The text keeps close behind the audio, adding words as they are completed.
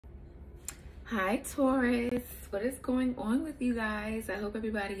Hi Taurus, what is going on with you guys? I hope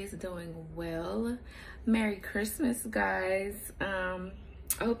everybody is doing well. Merry Christmas, guys. I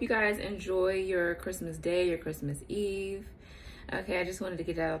hope you guys enjoy your Christmas day, your Christmas Eve. Okay, I just wanted to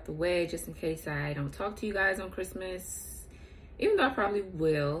get that out the way just in case I don't talk to you guys on Christmas, even though I probably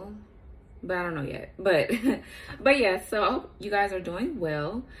will, but I don't know yet. But yeah, so I hope you guys are doing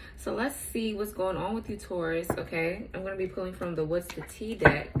well. So let's see what's going on with you, Taurus. Okay, I'm gonna be pulling from the What's the Tea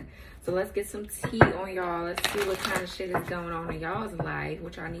deck. So let's get some tea on y'all. Let's see what kind of shit is going on in y'all's life,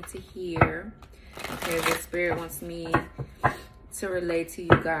 which I need to hear. Okay, the spirit wants me to relate to you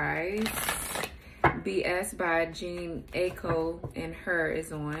guys. BS by Jean Aiko and Her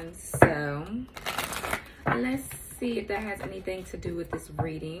is on. So let's see if that has anything to do with this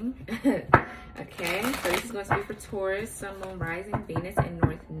reading. Okay, so this is going to be for Taurus, Sun, Moon, Rising, Venus, and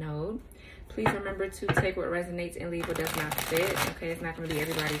North Node. Please remember to take what resonates and leave what does not fit. Okay, it's not going to be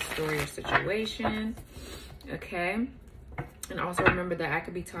everybody's story or situation. Okay, and also remember that I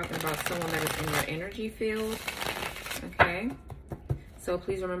could be talking about someone that is in your energy field. Okay, so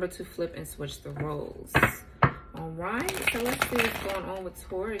please remember to flip and switch the roles. All right, so let's see what's going on with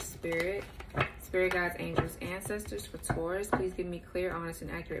Taurus, Spirit. Spirit guides, angels, ancestors for Taurus. Please give me clear, honest, and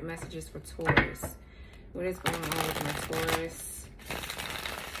accurate messages for Taurus. What is going on with my Taurus?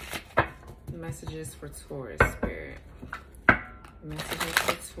 Messages for Taurus, Spirit. Messages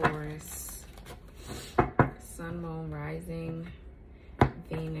for Taurus. Sun, Moon, Rising,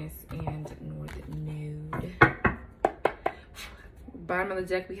 Venus, and North Node. Bottom of the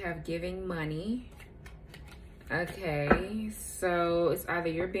deck, we have giving money. Okay, so it's either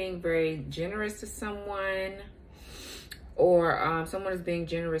you're being very generous to someone, or someone is being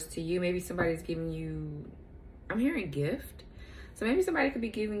generous to you. Maybe somebody's giving you, I'm hearing gift. So maybe somebody could be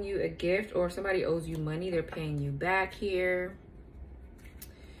giving you a gift, or somebody owes you money. They're paying you back here.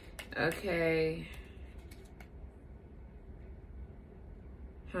 Okay.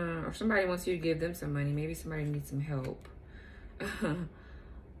 Or somebody wants you to give them some money. Maybe somebody needs some help.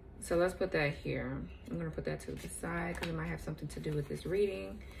 So let's put that here. I'm going to put that to the side because it might have something to do with this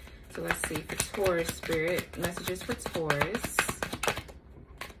reading. So let's see for Taurus, Spirit. Messages for Taurus.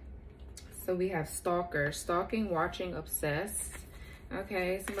 So we have stalker, stalking, watching, obsessed.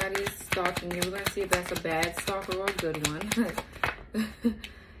 Okay, somebody's stalking you. We're going to see if that's a bad stalker or a good one.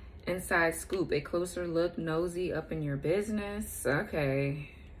 Inside scoop, a closer look, nosy, up in your business. Okay.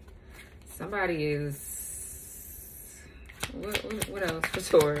 Somebody is... What else for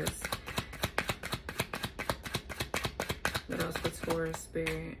Taurus? What else for Taurus,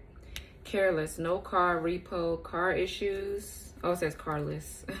 Spirit? Careless, no car, repo, car issues. Oh, it says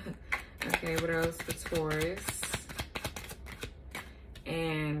carless. Okay, what else for Taurus?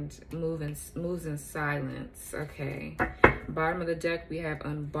 And moves in silence. Okay. Bottom of the deck, we have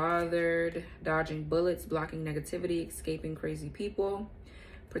unbothered, dodging bullets, blocking negativity, escaping crazy people,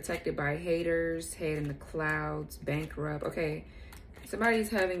 protected by haters, head in the clouds, bankrupt. Okay, somebody's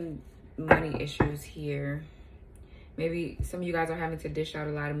having money issues here. Maybe some of you guys are having to dish out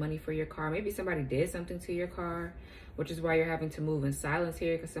a lot of money for your car. Maybe somebody did something to your car, which is why you're having to move in silence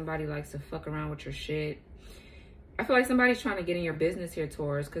here, because somebody likes to fuck around with your shit. I feel like somebody's trying to get in your business here,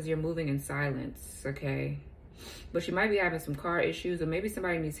 Taurus, because you're moving in silence, okay? But you might be having some car issues, or maybe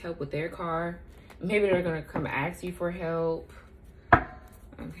somebody needs help with their car. Maybe they're going to come ask you for help.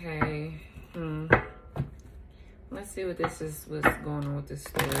 Okay. Let's see what this is, what's going on with this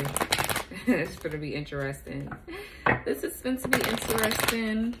story. It's going to be interesting. This is going to be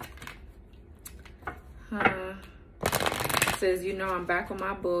interesting. It says, you know, I'm back on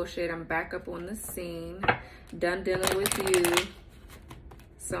my bullshit. I'm back up on the scene. Done dealing with you.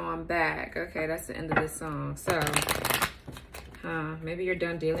 So I'm back. Okay, that's the end of this song. So, maybe you're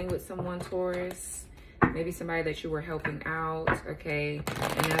done dealing with someone, Taurus. Maybe somebody that you were helping out. Okay,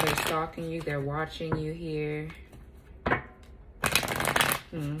 and now they're stalking you. They're watching you here.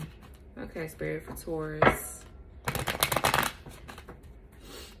 Okay, Spirit for Taurus.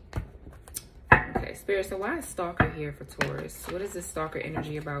 Okay, Spirit, so why is stalker here for Taurus? What is this stalker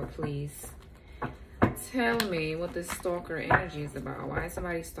energy about, please? Tell me what this stalker energy is about. Why is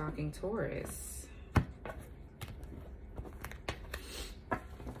somebody stalking Taurus?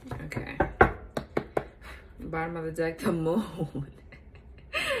 Okay. Bottom of the deck, the moon.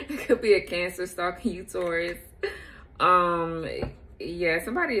 It could be a Cancer stalking you, Taurus. Yeah,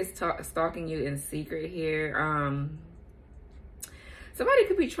 somebody is stalking you in secret here. Somebody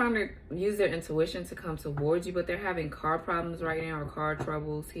could be trying to use their intuition to come towards you, but they're having car problems right now, or car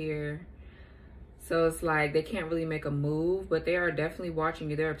troubles here. So it's like they can't really make a move, but they are definitely watching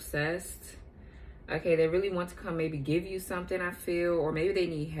you. They're obsessed. Okay, they really want to come maybe give you something, I feel, or maybe they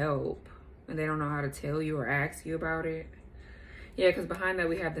need help. and they don't know how to tell you or ask you about it. Yeah, because behind that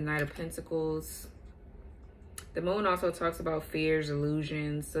we have the Knight of Pentacles. The moon also talks about fears,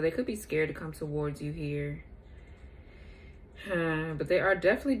 illusions. So they could be scared to come towards you here. But they are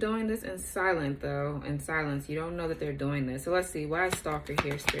definitely doing this in silence, though. In silence. You don't know that they're doing this. So let's see. Why is Stalker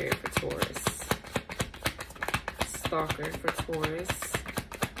here, Spirit, for Taurus? Stalker for Taurus.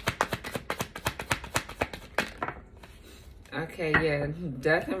 Okay, yeah.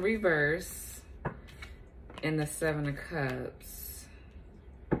 Death in reverse. And the Seven of Cups.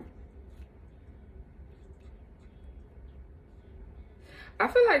 I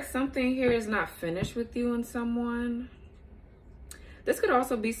feel like something here is not finished with you and someone. This could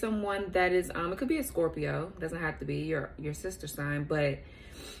also be someone that is, it could be a Scorpio. Doesn't have to be your sister sign, but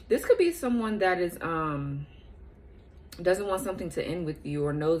this could be someone that is, doesn't want something to end with you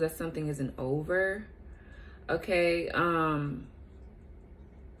or knows that something isn't over. Okay.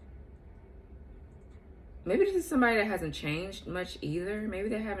 Maybe this is somebody that hasn't changed much either. Maybe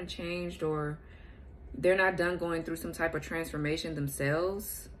they haven't changed, or they're not done going through some type of transformation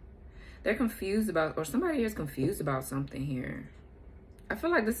themselves. They're confused about, or somebody here is confused about something here. I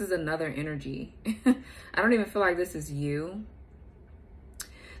feel like this is another energy. I don't even feel like this is you.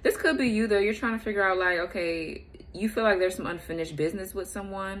 This could be you, though. You're trying to figure out, like, okay, you feel like there's some unfinished business with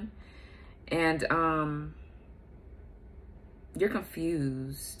someone. And you're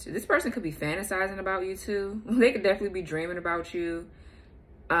confused. This person could be fantasizing about you, too. They could definitely be dreaming about you.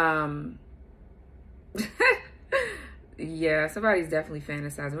 Yeah, somebody's definitely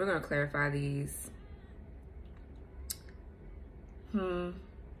fantasizing. We're going to clarify these.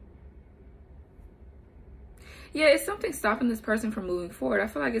 Yeah, it's something stopping this person from moving forward. I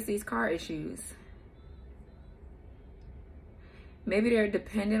feel like it's these car issues. Maybe they're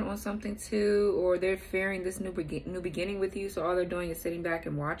dependent on something too, or they're fearing this new beginning with you, so all they're doing is sitting back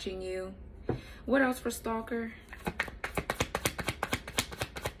and watching you. What else for Stalker?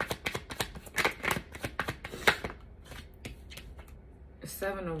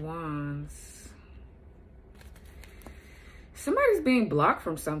 Seven of Wands. Somebody's being blocked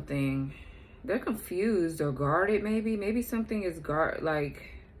from something. They're confused or guarded, maybe. Maybe something is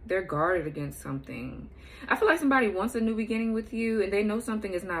they're guarded against something. I feel like somebody wants a new beginning with you and they know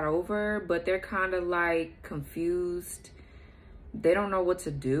something is not over, but they're kind of like confused. They don't know what to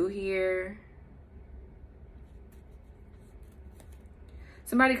do here.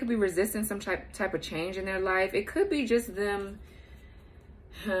 Somebody could be resisting some type of change in their life. It could be just them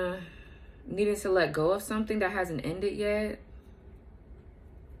needing to let go of something that hasn't ended yet.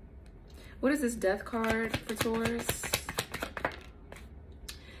 What is this Death card for Taurus?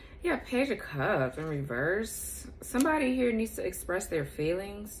 Yeah, Page of Cups in reverse. Somebody here needs to express their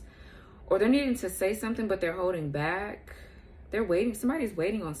feelings, or they're needing to say something, but they're holding back. They're waiting. Somebody's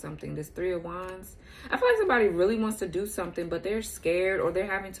waiting on something. This Three of Wands. I feel like somebody really wants to do something, but they're scared, or they're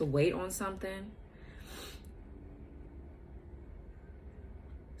having to wait on something.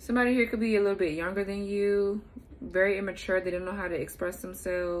 Somebody here could be a little bit younger than you, very immature. They don't know how to express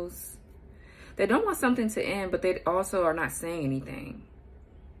themselves. They don't want something to end, but they also are not saying anything.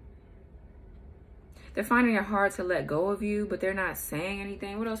 They're finding it hard to let go of you, but they're not saying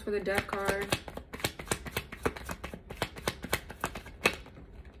anything. What else for the Death card?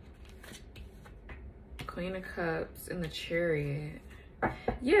 Queen of Cups and the Chariot.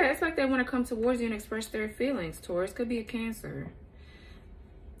 Yeah, it's like they want to come towards you and express their feelings. Taurus could be a Cancer.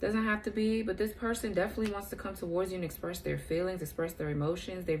 Doesn't have to be, but this person definitely wants to come towards you and express their feelings, express their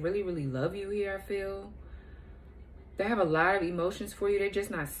emotions. They really, really love you here, I feel. They have a lot of emotions for you. They're just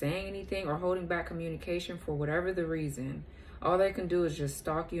not saying anything or holding back communication for whatever the reason. All they can do is just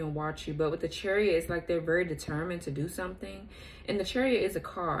stalk you and watch you. But with the Chariot, it's like they're very determined to do something. And the Chariot is a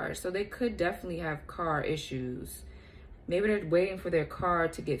car, so they could definitely have car issues. Maybe they're waiting for their car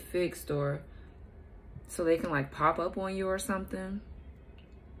to get fixed, or so they can like pop up on you or something.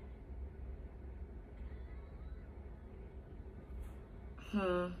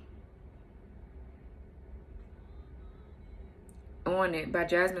 On It by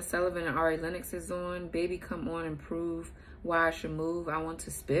Jasmine Sullivan and Ari Lennox is on. Baby, come on and prove why I should move. I want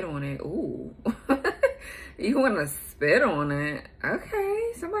to spit on it. Ooh. You want to spit on it?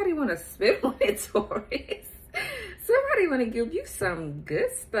 Okay. Somebody want to spit on it, Taurus. Somebody want to give you some good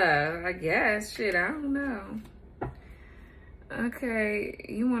stuff, I guess. Shit, I don't know. Okay.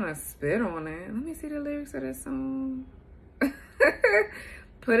 You want to spit on it. Let me see the lyrics of that song.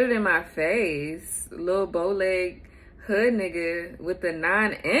 Put it in my face. Little bow leg hood nigga with the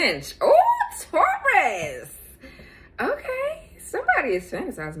 9-inch. Oh, Taurus. Okay. Somebody is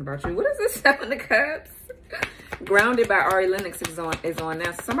fantasizing about you. What is this? Seven of Cups. Grounded by Ari Lennox is on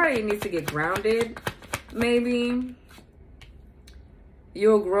now. So somebody needs to get grounded, maybe.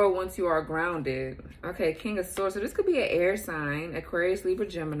 You'll grow once you are grounded. Okay, King of Swords. So this could be an air sign, Aquarius, Libra,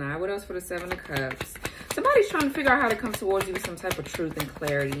 Gemini. What else for the Seven of Cups? Somebody's trying to figure out how to come towards you with some type of truth and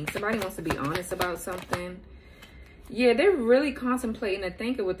clarity. Somebody wants to be honest about something. Yeah, they're really contemplating and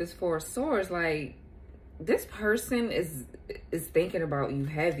thinking with this Four of Swords. Like, this person is thinking about you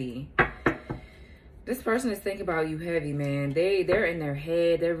heavy. This person is thinking about you heavy, man. They're in their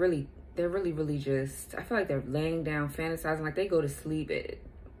head. They're really just, I feel like they're laying down, fantasizing, like they go to sleep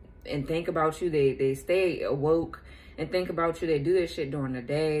and think about you. They stay awoke and think about you. They do this shit during the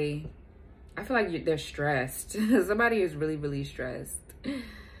day. I feel like they're stressed. Somebody is really stressed.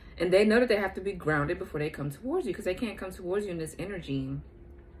 And they know that they have to be grounded before they come towards you, because they can't come towards you in this energy.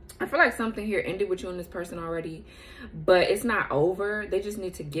 I feel like something here ended with you and this person already, but it's not over. They just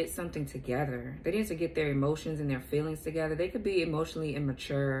need to get something together. They need to get their emotions and their feelings together. They could be emotionally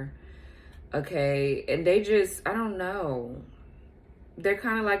immature, okay? And they just, I don't know. They're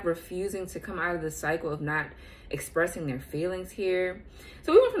kind of like refusing to come out of the cycle of not expressing their feelings here.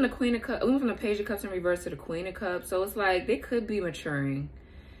 So we went from the Queen of Cups, we went from the Page of Cups in reverse to the Queen of Cups. So it's like they could be maturing.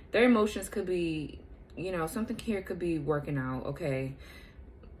 Their emotions could be, you know, something here could be working out, okay?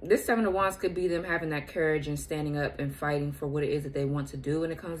 This Seven of Wands could be them having that courage and standing up and fighting for what it is that they want to do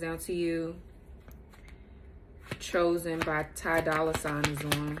when it comes down to you. Chosen by Ty Dolla $ign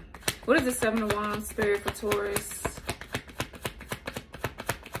is on. What is the Seven of Wands, Spirit, for Taurus?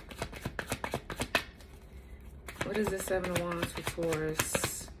 What is the Seven of Wands for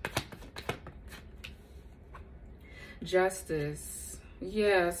Taurus? Justice.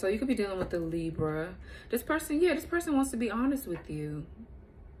 Yeah, so you could be dealing with the Libra. This person, yeah, this person wants to be honest with you.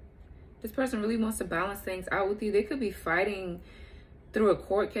 This person really wants to balance things out with you. They could be fighting through a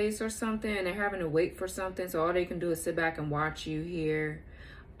court case or something, and they're having to wait for something, so all they can do is sit back and watch you here.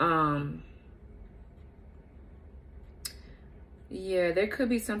 Yeah, there could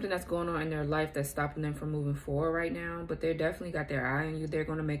be something that's going on in their life that's stopping them from moving forward right now, but they definitely got their eye on you. They're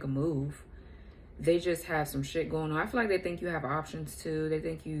going to make a move. They just have some shit going on. I feel like they think you have options too. They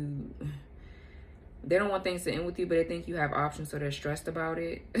think you... They don't want things to end with you, but they think you have options, so they're stressed about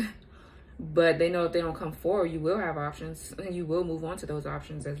it. But they know if they don't come forward, you will have options, and you will move on to those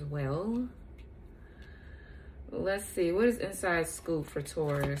options as well. Let's see. What is inside scoop for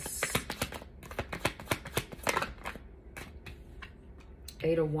Taurus?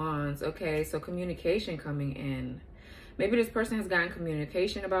 Eight of Wands. Okay, so communication coming in. Maybe this person has gotten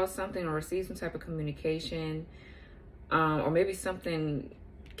communication about something or received some type of communication. Or maybe something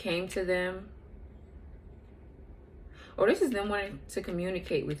came to them. Or this is them wanting to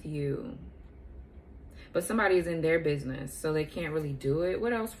communicate with you. But somebody is in their business, so they can't really do it.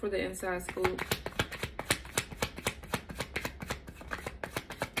 What else for the inside scoop?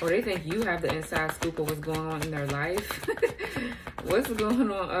 Or they think you have the inside scoop of what's going on in their life. What's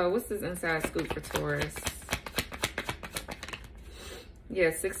going on? What's this inside scoop for Taurus?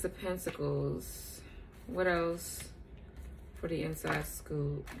 Yeah, Six of Pentacles. What else for the inside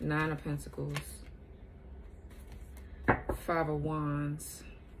scoop? Nine of Pentacles. Five of Wands.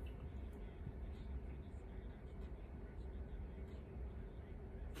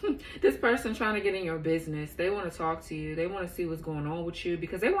 This person trying to get in your business. They want to talk to you. They want to see what's going on with you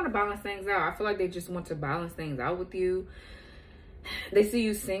because they want to balance things out. I feel like they just want to balance things out with you. They see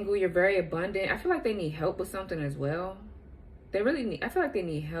you single. You're very abundant. I feel like they need help with something as well. They really need, I feel like they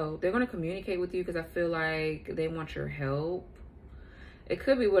need help. They're going to communicate with you because I feel like they want your help. It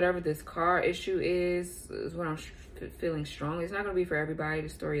could be whatever this car issue is what I'm feeling strongly. It's not going to be for everybody. The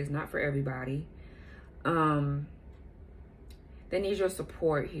story is not for everybody. They need your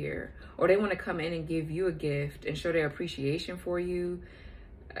support here. Or they want to come in and give you a gift and show their appreciation for you.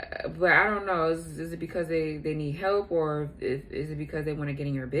 But I don't know. Is it because they need help? Or is it because they want to get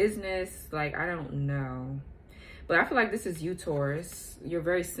in your business? Like, I don't know. But I feel like this is you, Taurus. You're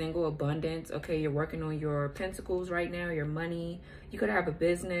very single, abundant. Okay, you're working on your pentacles right now, your money. You could have a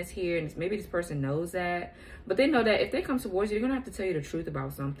business here, and maybe this person knows that. But they know that if they come towards you, they're going to have to tell you the truth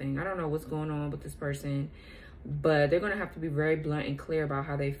about something. I don't know what's going on with this person. But they're going to have to be very blunt and clear about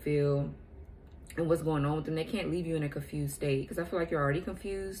how they feel and what's going on with them. They can't leave you in a confused state because I feel like you're already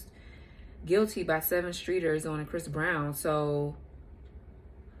confused. Guilty by 7 Streeters on Chris Brown. So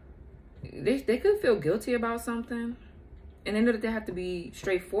they could feel guilty about something. And they know that they have to be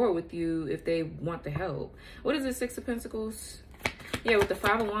straightforward with you if they want the help. What is the Six of Pentacles? Yeah, with the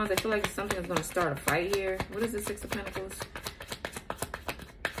Five of Wands, I feel like something is going to start a fight here. What is the Six of Pentacles?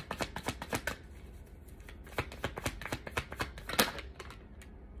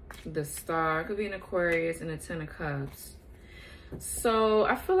 The Star. Could be an Aquarius and a Ten of Cups. So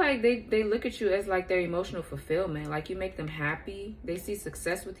I feel like they look at you as like their emotional fulfillment. Like you make them happy. They see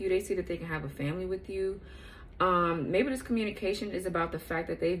success with you. They see that they can have a family with you. Maybe this communication is about the fact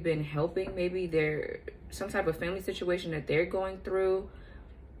that they've been helping. Maybe they're some type of family situation that they're going through.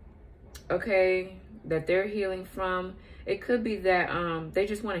 Okay, that they're healing from. It could be that they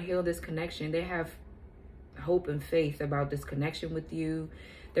just want to heal this connection. They have hope and faith about this connection with you.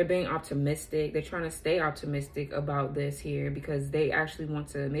 They're being optimistic. They're trying to stay optimistic about this here because they actually want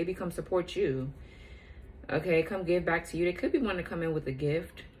to maybe come support you. Okay, come give back to you. They could be wanting to come in with a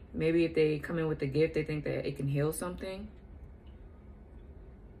gift. Maybe if they come in with a gift, they think that it can heal something.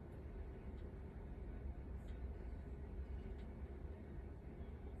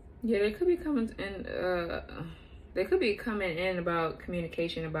 Yeah, they could be coming in. They could be coming in about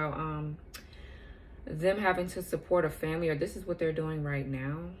communication about them having to support a family, or this is what they're doing right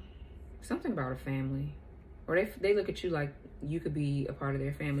now. Something about a family, or they look at you like you could be a part of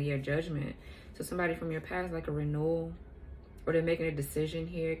their family. Yeah, judgment. So somebody from your past, like a renewal, or they're making a decision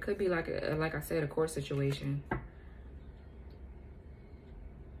here. It could be like like I said, a court situation.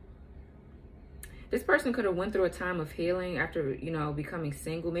 This person could have went through a time of healing after, you know, becoming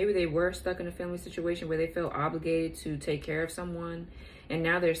single. Maybe they were stuck in a family situation where they felt obligated to take care of someone. And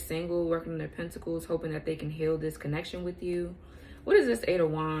now they're single, working on their pentacles, hoping that they can heal this connection with you. What is this Eight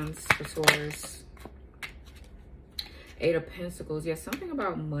of Wands for Taurus? Eight of Pentacles. Yeah, something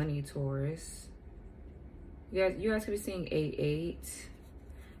about money, Taurus. You guys could be seeing 8-8.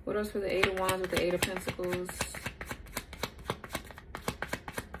 What else for the Eight of Wands with the Eight of Pentacles?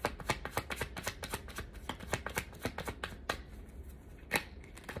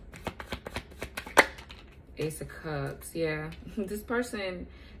 Ace of Cups. Yeah, this person,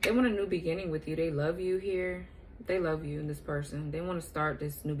 they want a new beginning with you. They love you here. They love you, this person. They want to start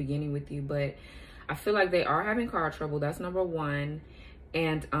this new beginning with you, but I feel like they are having car trouble. That's number one.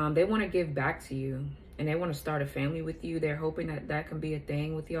 And they want to give back to you, and they want to start a family with you. They're hoping that that can be a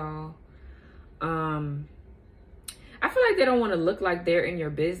thing with y'all. I feel like they don't want to look like they're in your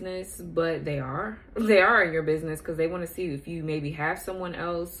business, but they are. They are in your business because they want to see if you maybe have someone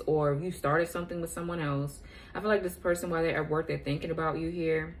else or if you started something with someone else. I feel like this person, while they're at work, they're thinking about you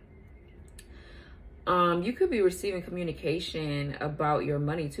here. You could be receiving communication about your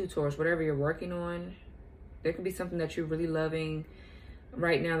money too, Taurus, whatever you're working on. There could be something that you're really loving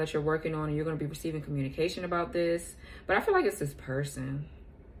right now that you're working on, and you're going to be receiving communication about this. But I feel like it's this person.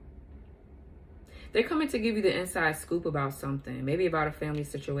 They're coming to give you the inside scoop about something, maybe about a family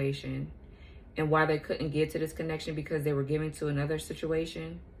situation, and why they couldn't get to this connection because they were giving to another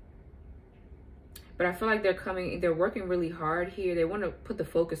situation. But I feel like they're working really hard here. They want to put the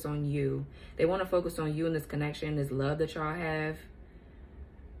focus on you. They want to focus on you and this connection, this love that y'all have.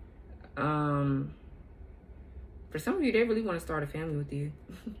 For some of you, they really want to start a family with you.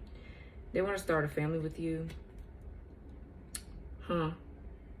 They want to start a family with you. Huh.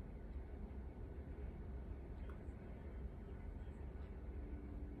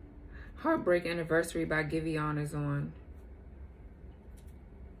 Heartbreak Anniversary by Giveon is on.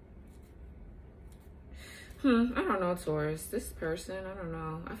 I don't know, Taurus. This person, I don't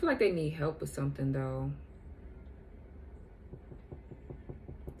know. I feel like they need help with something, though.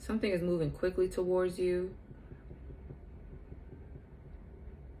 Something is moving quickly towards you.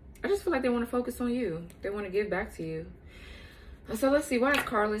 I just feel like they want to focus on you. They want to give back to you. So let's see. Why is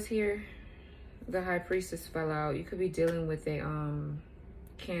Carlos here? The High Priestess fell out. You could be dealing with a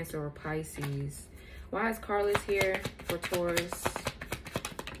Cancer or Pisces. Why is Carlos here for Taurus?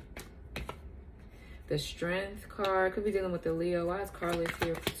 The Strength card. Could be dealing with the Leo. Why is Carlos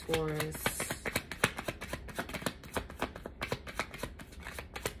here for Taurus?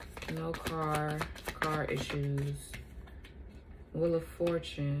 No car issues. Wheel of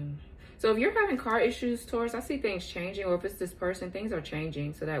Fortune. So if you're having car issues, Taurus, I see things changing. Or if it's this person, things are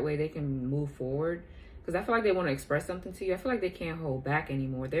changing so that way they can move forward. Because I feel like they want to express something to you. I feel like they can't hold back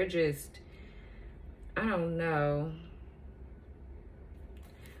anymore. They're just, I don't know.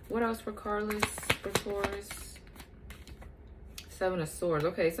 What else for Carlos, for Taurus? Seven of Swords.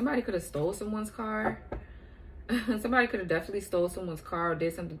 Okay, somebody could have stole someone's car. Somebody could have definitely stole someone's car or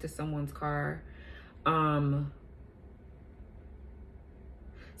did something to someone's car.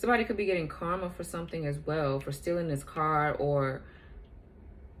 Somebody could be getting karma for something as well, for stealing this car or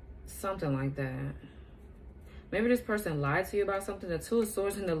something like that. Maybe this person lied to you about something. The Two of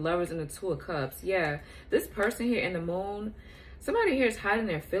Swords and the Lovers and the Two of Cups. Yeah, this person here in the Moon, somebody here is hiding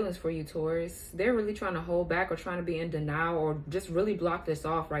their feelings for you, Taurus. They're really trying to hold back or trying to be in denial or just really block this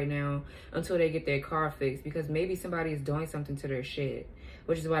off right now until they get their car fixed, because maybe somebody is doing something to their shit.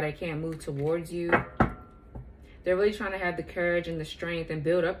 which is why they can't move towards you. They're really trying to have the courage and the strength and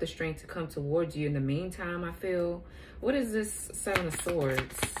build up the strength to come towards you. In the meantime, I feel, what is this Seven of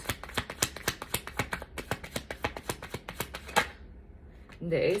Swords?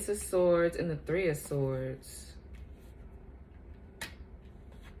 The Ace of Swords and the Three of Swords.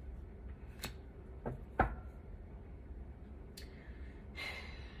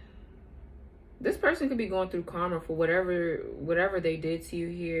 This person could be going through karma for whatever they did to you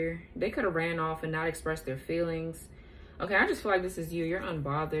here. They could have ran off and not expressed their feelings. Okay, I just feel like this is you. You're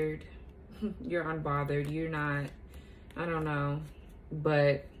unbothered. You're unbothered. You're not, I don't know.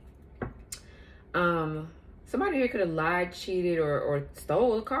 But somebody here could have lied, cheated, or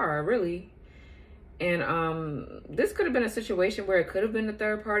stole a car, really. And this could have been a situation where it could have been a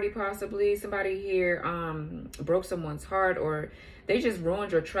third party, possibly. Somebody here broke someone's heart, or they just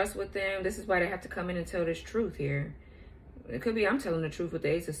ruined your trust with them. This is why they have to come in and tell this truth here. It could be I'm telling the truth with the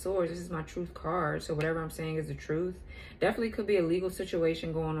Ace of Swords. This is my truth card. So whatever I'm saying is the truth. Definitely could be a legal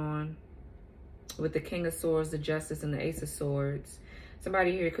situation going on with the King of Swords, the Justice, and the Ace of Swords.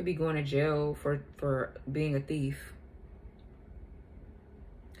 Somebody here could be going to jail for being a thief.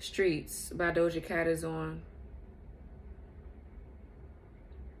 Streets by Doja Cat is on.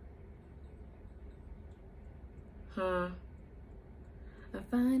 I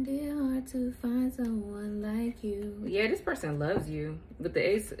find it hard to find someone like you. Yeah, this person loves you. With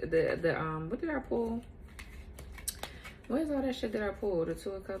the Ace, what did I pull? Where's all that shit that I pulled? The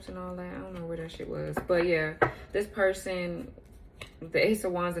Two of Cups and all that. I don't know where that shit was. But yeah, this person, the Ace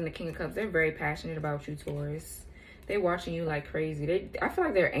of Wands and the King of Cups, they're very passionate about you, Taurus. They're watching you like crazy. I feel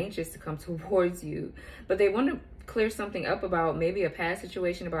like they're anxious to come towards you, but they want to clear something up about maybe a past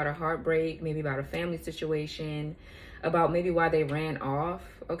situation, about a heartbreak, maybe about a family situation, about maybe why they ran off,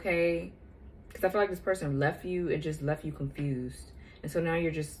 okay? Because I feel like this person left you and just left you confused. And so now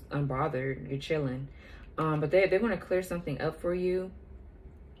you're just unbothered. You're chilling. But they're going to clear something up for you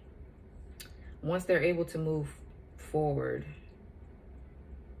once they're able to move forward.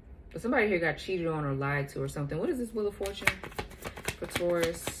 But somebody here got cheated on or lied to or something. What is this Wheel of Fortune for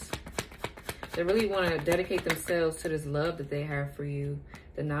Taurus? They really want to dedicate themselves to this love that they have for you.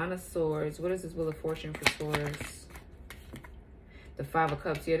 The Nine of Swords. What is this Wheel of Fortune for Taurus? The Five of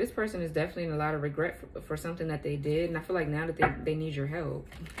Cups. Yeah, this person is definitely in a lot of regret for something that they did. And I feel like now that they need your help.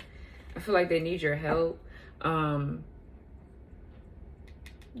 I feel like they need your help.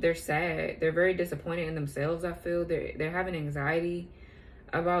 They're sad. They're very disappointed in themselves, I feel. They're having anxiety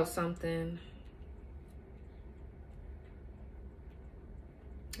about something.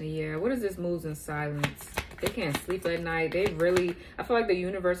 Yeah, what is this moves in silence? They can't sleep at night. I feel like the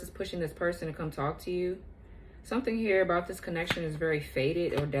universe is pushing this person to come talk to you. Something here about this connection is very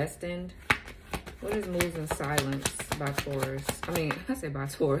fated or destined. What is moves in silence by Taurus? I mean, I say by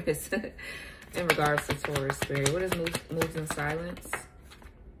Taurus. In regards to Taurus spirit. What is moves in silence?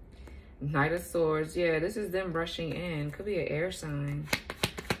 Knight of Swords. Yeah, this is them rushing in. Could be an air sign.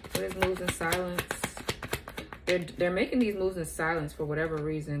 What is moves in silence? They're making these moves in silence for whatever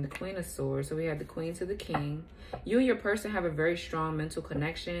reason. The Queen of Swords. So we have the Queen to the King. You and your person have a very strong mental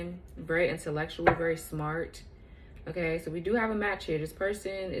connection. Very intellectual, very smart. Okay, so we do have a match here. This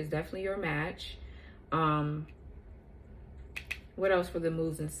person is definitely your match. What else for the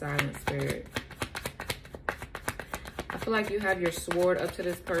moves in silence, Spirit? I feel like you have your sword up to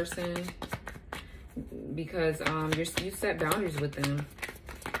this person because you set boundaries with them.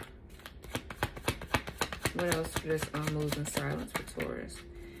 What else for this moves in silence for Taurus?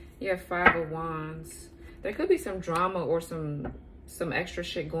 You have Five of Wands. There could be some drama or some extra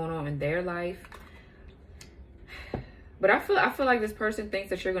shit going on in their life. But I feel like this person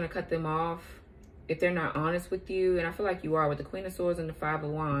thinks that you're going to cut them off if they're not honest with you. And I feel like you are with the Queen of Swords and the Five of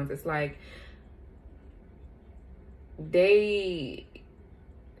Wands. It's like they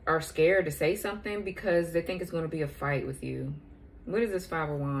are scared to say something because they think it's going to be a fight with you. What is this Five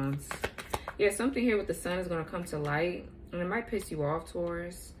of Wands? Yeah, something here with the Sun is going to come to light. And it might piss you off,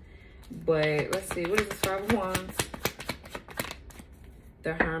 Taurus. But let's see. What is this Five of Wands?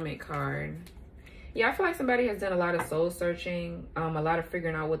 The Hermit card. Yeah, I feel like somebody has done a lot of soul searching. A lot of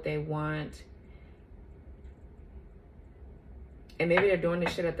figuring out what they want. And maybe they're doing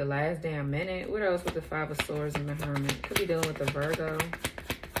this shit at the last damn minute. What else with the Five of Swords and the Hermit? Could be dealing with the Virgo.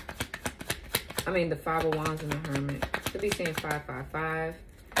 I mean, the Five of Wands and the Hermit. Could be saying 555.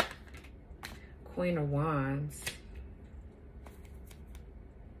 Queen of Wands.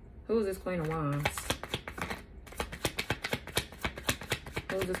 Who is this Queen of Wands?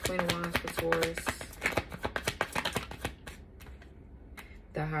 Who is this Queen of Wands for Taurus?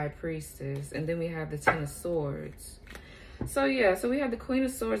 The High Priestess. And then we have the Ten of Swords. So yeah, so we have the Queen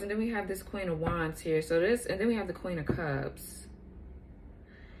of Swords, and then we have this Queen of Wands here. So this, and then we have the Queen of Cups.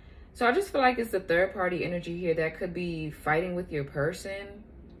 So I just feel like it's the third party energy here that could be fighting with your person,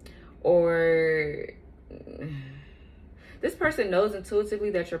 or this person knows intuitively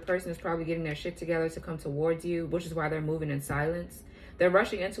that your person is probably getting their shit together to come towards you, which is why they're moving in silence. They're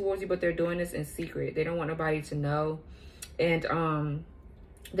rushing in towards you, but they're doing this in secret. They don't want nobody to know. And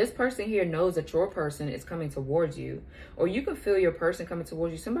this person here knows that your person is coming towards you, or you can feel your person coming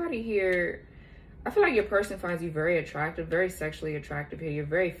towards you. Somebody here, I feel like your person finds you very attractive, very sexually attractive here. You're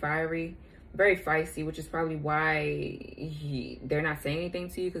very fiery, very feisty, which is probably why they're not saying anything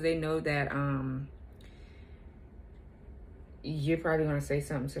to you, because they know that you're probably going to say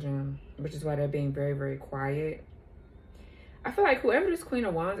something to them, which is why they're being very, very quiet. I feel like whoever this Queen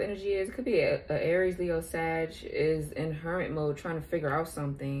of Wands energy is, it could be a Aries, Leo, Sag, is in hermit mode trying to figure out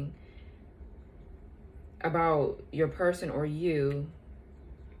something about your person or you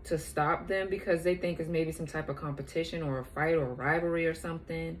to stop them, because they think it's maybe some type of competition or a fight or a rivalry or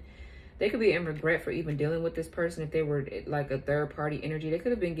something. They could be in regret for even dealing with this person. If they were like a third party energy, they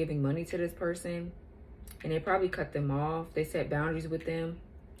could have been giving money to this person and they probably cut them off. They set boundaries with them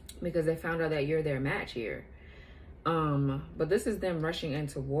because they found out that you're their match here. But this is them rushing in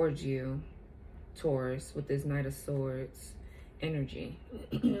towards you, Taurus, with this Knight of Swords energy.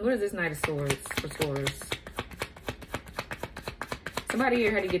 What is this Knight of Swords for Taurus? Somebody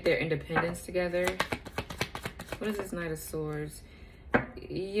here had to get their independence together. What is this Knight of Swords?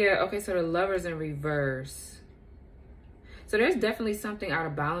 Yeah, okay, so the Lover's in reverse. So there's definitely something out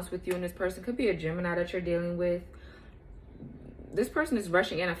of balance with you and this person. Could be a Gemini that you're dealing with. This person is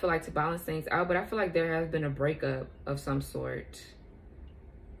rushing in, I feel like, to balance things out, but I feel like there has been a breakup of some sort.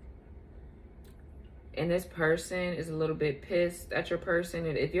 And this person is a little bit pissed at your person.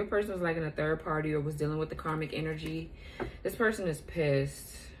 And if your person was like in a third party or was dealing with the karmic energy, this person is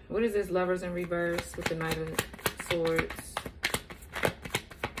pissed. What is this Lovers in reverse with the Knight of Swords?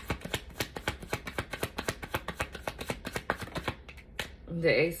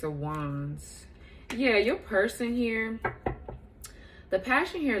 The Ace of Wands. Yeah, your person here, the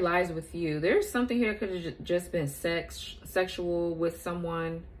passion here lies with you. There's something here that could have just been sexual with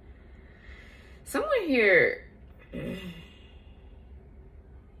someone. Someone here, I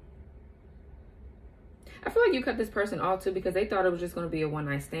feel like you cut this person off too because they thought it was just going to be a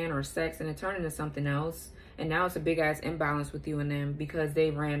one-night stand or sex, and it turned into something else. And now it's a big-ass imbalance with you and them because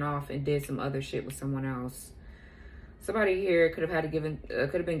they ran off and did some other shit with someone else. Somebody here could have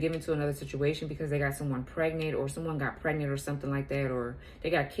been given to another situation because they got someone pregnant, or someone got pregnant or something like that, or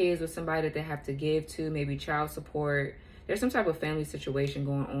they got kids with somebody that they have to give to, maybe child support. There's some type of family situation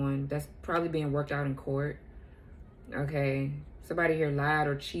going on that's probably being worked out in court. Okay, somebody here lied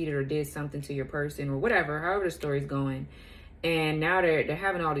or cheated or did something to your person or whatever, however the story's going. And now they're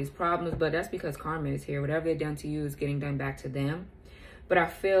having all these problems, but that's because karma is here. Whatever they've done to you is getting done back to them. But I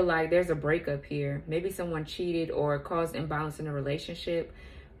feel like there's a breakup here. Maybe someone cheated or caused imbalance in a relationship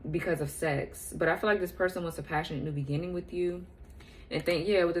because of sex. But I feel like this person wants a passionate new beginning with you. And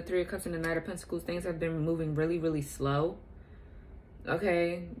yeah, with the Three of Cups and the Knight of Pentacles, things have been moving really, really slow.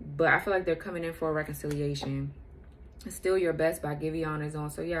 Okay? But I feel like they're coming in for a reconciliation. It's still your best by Giveon is on.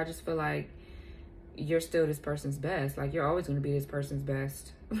 So yeah, I just feel like you're still this person's best. Like, you're always going to be this person's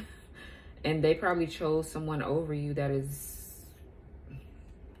best. And they probably chose someone over you that is,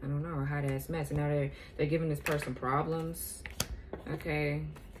 I don't know, a hot ass mess. And now they're giving this person problems. Okay.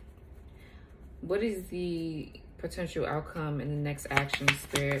 What is the potential outcome in the next action,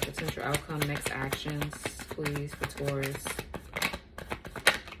 Spirit? Potential outcome, next actions, please, for Taurus.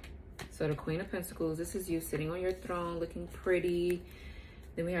 So the Queen of Pentacles, this is you sitting on your throne, looking pretty.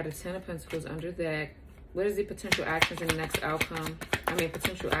 Then we have the Ten of Pentacles under that. What is the potential actions in the next outcome? I mean,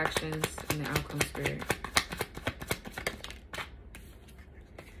 potential actions in the outcome, Spirit.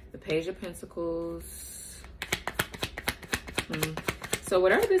 Page of Pentacles. So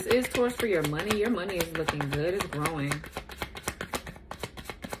whatever this is, Taurus, for your money is looking good. It's growing.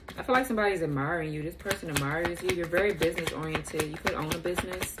 I feel like somebody's admiring you. This person admires you. You're very business oriented. You could own a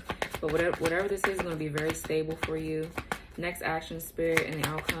business, but whatever this is going to be very stable for you. Next action, Spirit, and the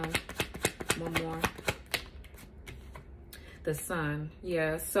outcome. One more. The Sun.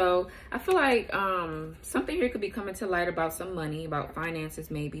 Yeah, so I feel like something here could be coming to light about some money, about finances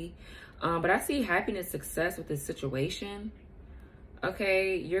maybe. But I see happiness, success with this situation.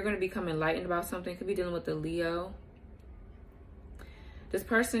 Okay, you're going to become enlightened about something. Could be dealing with the Leo. This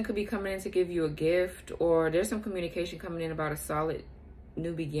person could be coming in to give you a gift, or there's some communication coming in about a solid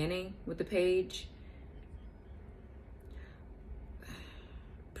new beginning with the Page.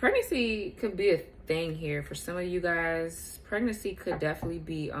 Pregnancy could be a thing here. For some of you guys, pregnancy could definitely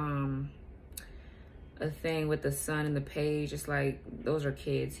be a thing with the sun and the page. It's like those are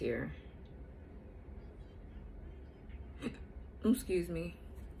kids here. Excuse me.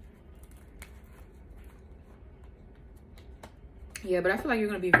 Yeah, but I feel like you're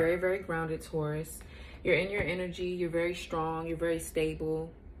going to be very, very grounded, Taurus. You're in your energy. You're very strong. You're very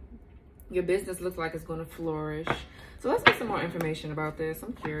stable. Your business looks like it's going to flourish. So let's get some more information about this.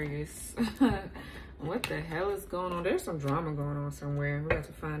 I'm curious. What the hell is going on? There's some drama going on somewhere. We have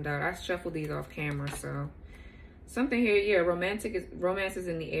to find out. I shuffled these off camera, so something here. Yeah, romance is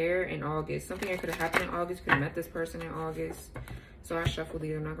in the air in August. Something here could have happened in August. Could have met this person in August. So I shuffled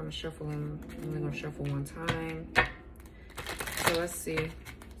these. I'm not going to shuffle them. I'm only going to shuffle one time. So let's see.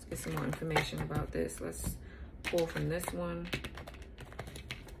 Let's get some more information about this. Let's pull from this one.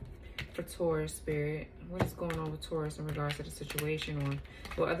 For Taurus, Spirit, what is going on with Taurus in regards to the situation, or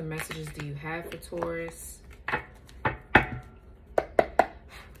what other messages do you have for Taurus?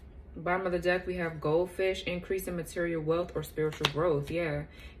 Bottom of the deck, we have goldfish, increase in material wealth or spiritual growth. Yeah,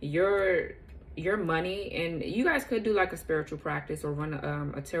 your money, and you guys could do like a spiritual practice or run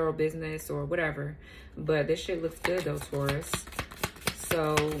a tarot business or whatever, but this shit looks good though, Taurus.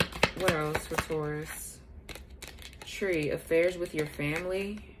 So what else for Taurus? Tree, affairs with your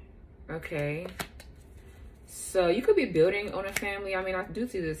family. Okay, so you could be building on a family. I mean, I do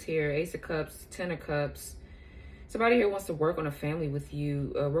see this here. Ace of Cups, Ten of Cups. Somebody here wants to work on a family with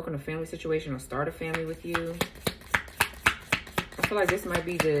you, work on a family situation or start a family with you. I feel like this might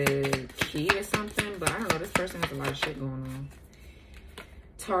be the key to something, but I don't know. This person has a lot of shit going on.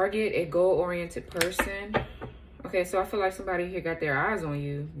 Target, a goal-oriented person. Okay, so I feel like somebody here got their eyes on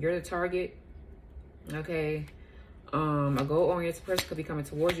you. You're the target. Okay. A goal-oriented person could be coming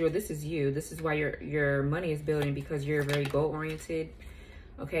towards you, or this is you. This is why your money is building, because you're very goal-oriented.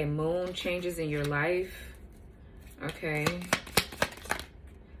 Okay, moon changes in your life. Okay.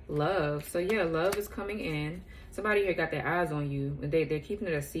 Love. So yeah, love is coming in. Somebody here got their eyes on you, and they're keeping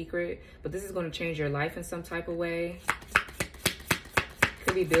it a secret, but this is going to change your life in some type of way.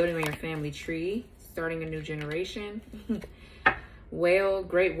 Could be building on your family tree, starting a new generation. Whale,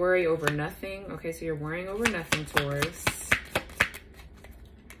 great worry over nothing. Okay, so you're worrying over nothing, Taurus.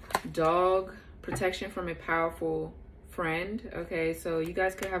 Dog, protection from a powerful friend. Okay, so you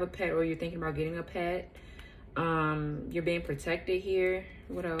guys could have a pet, or you're thinking about getting a pet. You're being protected here.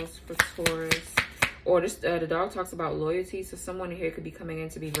 What else for Taurus? Or this, the dog talks about loyalty. So someone here could be coming in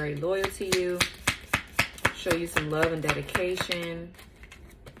to be very loyal to you. Show you some love and dedication.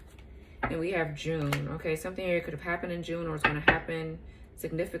 And we have June. Okay, something here could have happened in June, or it's going to happen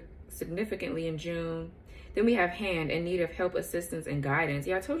significantly in June. Then we have hand, in need of help, assistance, and guidance.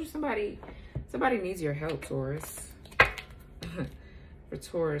 Yeah, I told you somebody needs your help, Taurus. For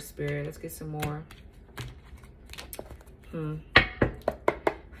Taurus, Spirit, let's get some more.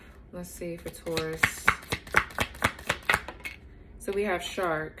 Let's see for Taurus. So we have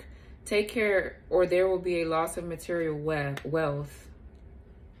shark. Take care, or there will be a loss of material wealth.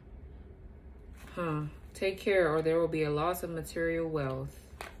 Take care, or there will be a loss of material wealth.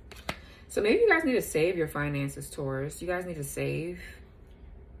 So maybe you guys need to save your finances, Taurus. You guys need to save.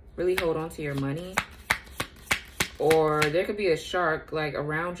 Really hold on to your money. Or there could be a shark like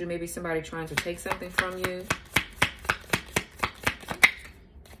around you. Maybe somebody trying to take something from you.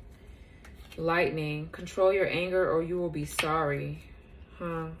 Lightning. Control your anger, or you will be sorry.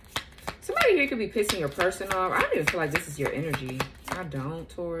 Somebody here could be pissing your person off. I don't even feel like this is your energy. I don't,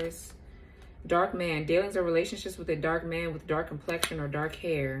 Taurus. Dark man. Dealings or relationships with a dark man with dark complexion or dark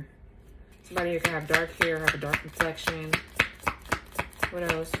hair. Somebody here can have dark hair, have a dark complexion.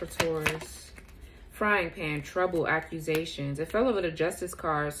 What else for Taurus? Frying pan. Trouble, accusations. It fell over the Justice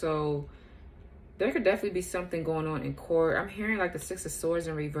card, so there could definitely be something going on in court. I'm hearing like the Six of Swords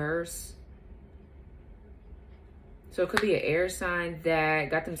in reverse. So it could be an air sign that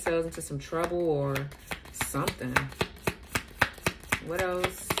got themselves into some trouble or something. What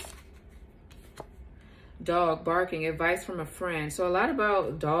else? Dog barking, advice from a friend. So a lot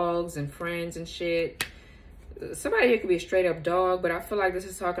about dogs and friends and shit. Somebody here could be a straight up dog, but I feel like this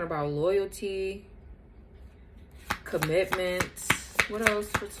is talking about loyalty, commitment. What else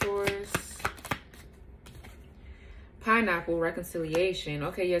for Taurus? Pineapple, reconciliation.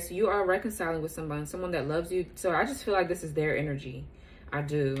 Okay, yes, you are reconciling with someone that loves you. So I just feel like this is their energy. I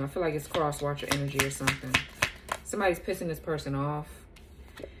do. I feel like it's cross-watcher energy or something. Somebody's pissing this person off.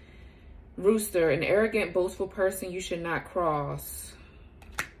 Rooster, an arrogant, boastful person you should not cross.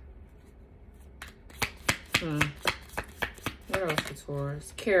 What else for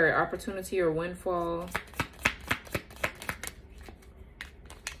Taurus? Carrot, opportunity or windfall.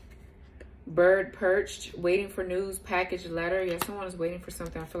 Bird perched, waiting for news, package, letter. Yeah, someone is waiting for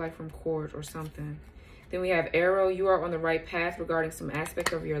something, I feel like from court or something. Then we have arrow. You are on the right path regarding some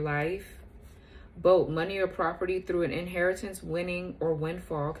aspect of your life. Boat, money or property through an inheritance, winning or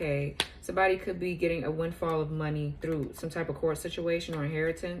windfall. Okay, somebody could be getting a windfall of money through some type of court situation or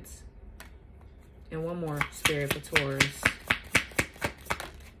inheritance. And one more, spirit, for Taurus.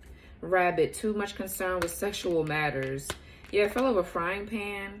 Rabbit, too much concern with sexual matters. Yeah, it fell over a frying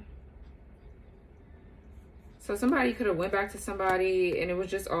pan. So somebody could have went back to somebody and it was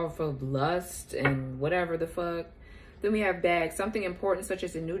just off of lust and whatever the fuck. Then we have bag, something important such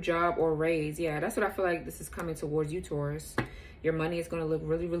as a new job or raise. Yeah, that's what I feel like this is coming towards you, Taurus. Your money is going to look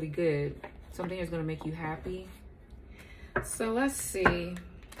really, really good. Something is going to make you happy. So let's see.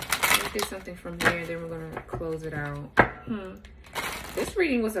 Let's get something from here and then we're going to close it out. This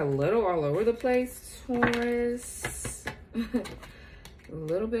reading was a little all over the place, Taurus. A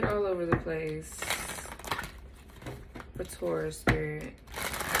little bit all over the place. For Taurus, spirit.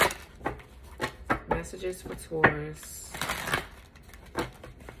 Messages for Taurus.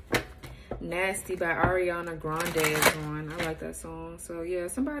 Nasty by Ariana Grande is on. I like that song. So yeah,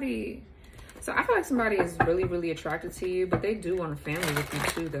 somebody. So I feel like somebody is really, really attracted to you, but they do want a family with you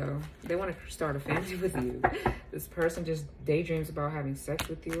too, though. They want to start a family with you. This person just daydreams about having sex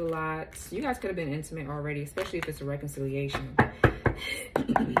with you a lot. You guys could have been intimate already, especially if it's a reconciliation.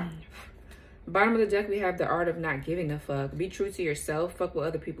 Bottom of the deck, we have the art of not giving a fuck. Be true to yourself. Fuck what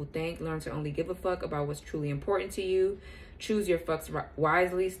other people think. Learn to only give a fuck about what's truly important to you. Choose your fucks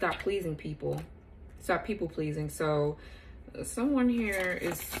wisely. Stop pleasing people. Stop people pleasing. So someone here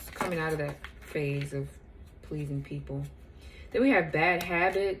is coming out of that phase of pleasing people. Then we have bad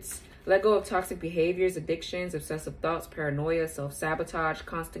habits. Let go of toxic behaviors, addictions, obsessive thoughts, paranoia, self-sabotage,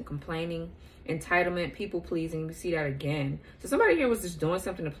 constant complaining, entitlement, people pleasing. We see that again. So somebody here was just doing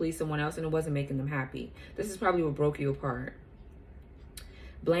something to please someone else and it wasn't making them happy. This is probably what broke you apart.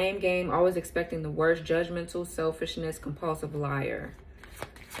 Blame game, always expecting the worst, judgmental, selfishness, compulsive liar.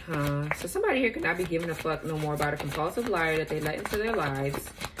 So somebody here could not be giving a fuck no more about a compulsive liar that they let into their lives.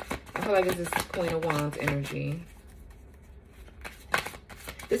 I feel like it's this Queen of Wands energy.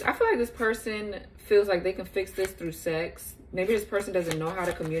 I feel like this person feels like they can fix this through sex. Maybe this person doesn't know how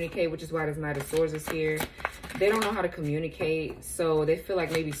to communicate, which is why this Knight of Swords is here. They don't know how to communicate, so they feel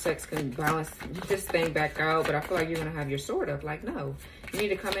like maybe sex can balance this thing back out, but I feel like you're going to have your sword up. Like, no. You need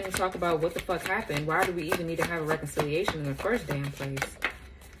to come in and talk about what the fuck happened. Why do we even need to have a reconciliation in the first damn place?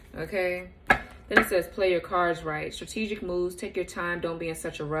 Okay? Then it says, play your cards right. Strategic moves. Take your time. Don't be in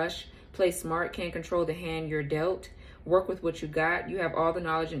such a rush. Play smart. Can't control the hand you're dealt. Work with what you got. You have all the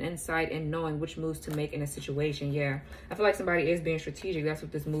knowledge and insight in knowing which moves to make in a situation. Yeah, I feel like somebody is being strategic. That's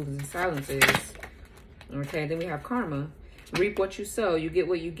what this move in silence is. Okay, then we have karma. Reap what you sow. You get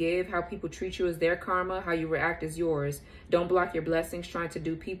what you give. How people treat you is their karma. How you react is yours. Don't block your blessings trying to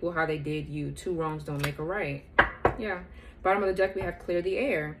do people how they did you. Two wrongs don't make a right. Yeah. Bottom of the deck, we have clear the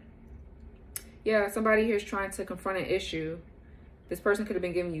air. Yeah, somebody here is trying to confront an issue. This person could have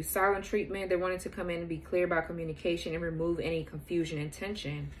been giving you silent treatment. They wanted to come in and be clear about communication and remove any confusion and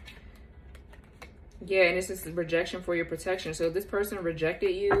tension. Yeah, and this is rejection for your protection. So if this person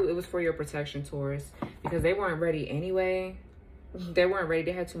rejected you, it was for your protection, Taurus. Because they weren't ready anyway. They weren't ready.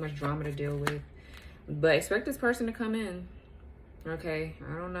 They had too much drama to deal with. But expect this person to come in. Okay,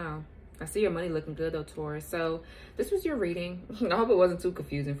 I don't know. I see your money looking good though, Taurus. So this was your reading. I hope it wasn't too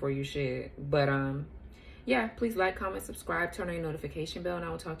confusing for you, shit. But yeah, please like, comment, subscribe, turn on your notification bell, and I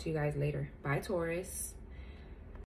will talk to you guys later. Bye, Taurus.